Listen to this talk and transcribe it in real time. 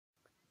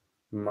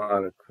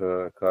Marc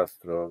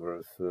Castro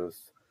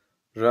versus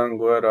Jean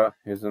Guerra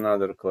is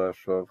another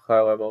clash of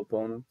high-level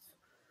opponents.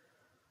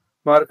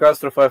 Marc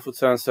Castro,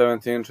 5'7",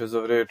 70 inches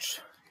of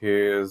reach. He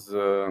is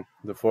the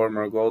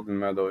former golden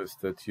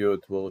medalist at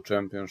Youth World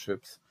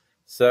Championships.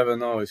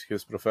 7-0 is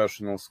his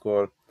professional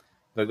score.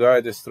 The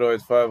guy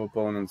destroyed 5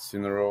 opponents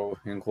in a row,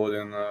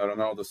 including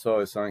Ronaldo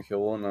Solis,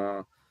 Angel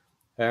Luna,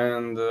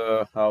 and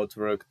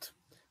outworked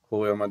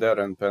Julio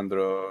Madera and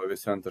Pedro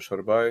Vicente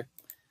Charbay.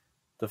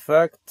 The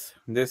fact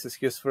this is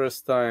his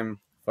first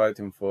time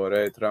fighting for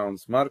 8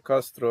 rounds. Marc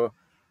Castro,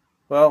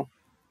 well,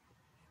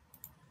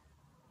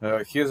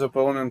 his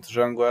opponent,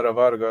 Guerra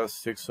Vargas,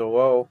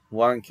 6-0,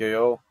 1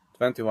 KO,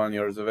 21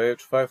 years of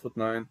age,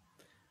 5'9",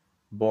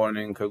 born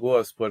in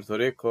Caguas, Puerto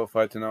Rico,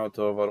 fighting out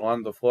of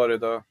Orlando,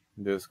 Florida.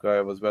 This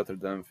guy was better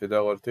than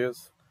Fidel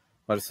Ortiz,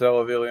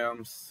 Marcelo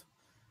Williams,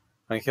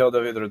 Angel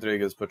David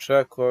Rodriguez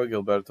Pacheco,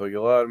 Gilberto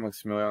Aguilar,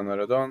 Maximiliano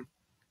Redon,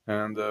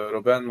 and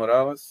Ruben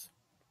Morales.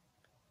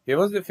 He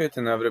was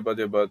defeating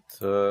everybody, but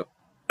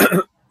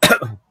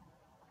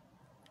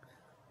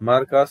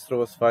Marc Castro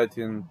was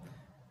fighting,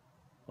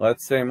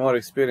 let's say, more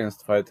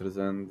experienced fighters,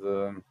 and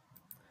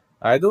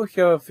I do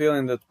have a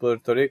feeling that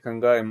Puerto Rican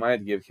guy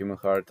might give him a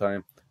hard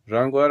time.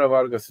 Guerra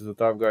Vargas is a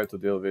tough guy to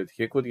deal with.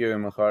 He could give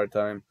him a hard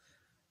time,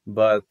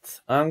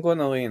 but I'm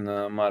gonna lean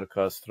Marc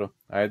Castro.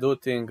 I do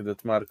think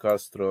that Marc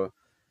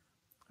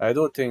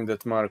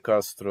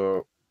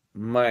Castro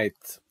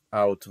might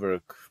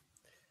outwork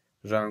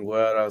Jean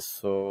Guerra,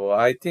 so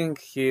I think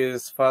he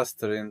is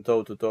faster in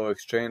toe-to-toe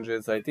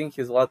exchanges. I think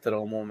his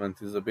lateral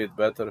movement is a bit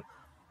better,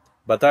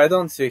 but I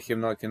don't see him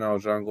knocking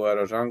out Jean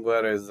Guerra. Jean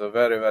Guerra is a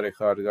very, very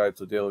hard guy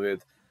to deal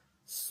with,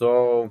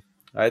 so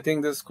I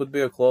think this could be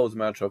a close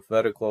matchup,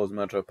 very close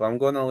matchup. I'm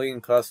gonna lean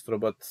Castro,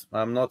 but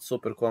I'm not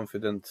super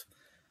confident.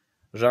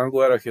 Jean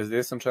Guerra has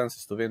decent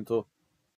chances to win too.